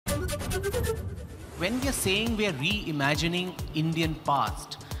When we are saying we are reimagining Indian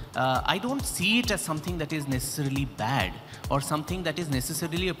past, I don't see it as something that is necessarily bad or something that is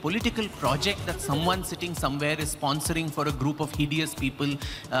necessarily a political project that someone sitting somewhere is sponsoring for a group of hideous people,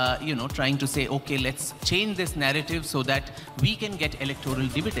 trying to say, okay, let's change this narrative so that we can get electoral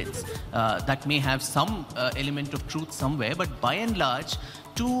dividends. That may have some element of truth somewhere, but by and large,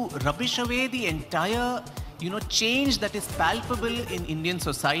 to rubbish away the entire, change that is palpable in Indian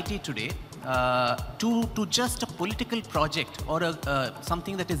society today, to just a political project or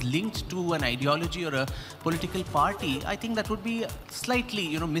something that is linked to an ideology or a political party, I think that would be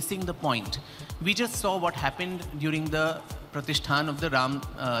slightly, missing the point. We just saw what happened during the Pratishthan of the Ram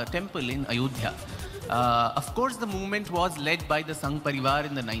temple in Ayodhya. Of course, the movement was led by the Sangh Parivar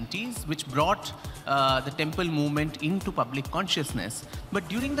in the 90s, which brought the temple movement into public consciousness. But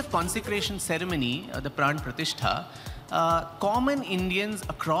during the consecration ceremony, the Pran Pratishtha, common Indians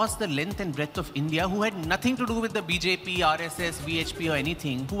across the length and breadth of India who had nothing to do with the BJP, RSS, VHP or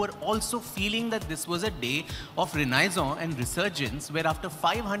anything, who were also feeling that this was a day of renaissance and resurgence, where after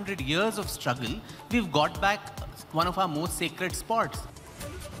 500 years of struggle, we've got back one of our most sacred spots.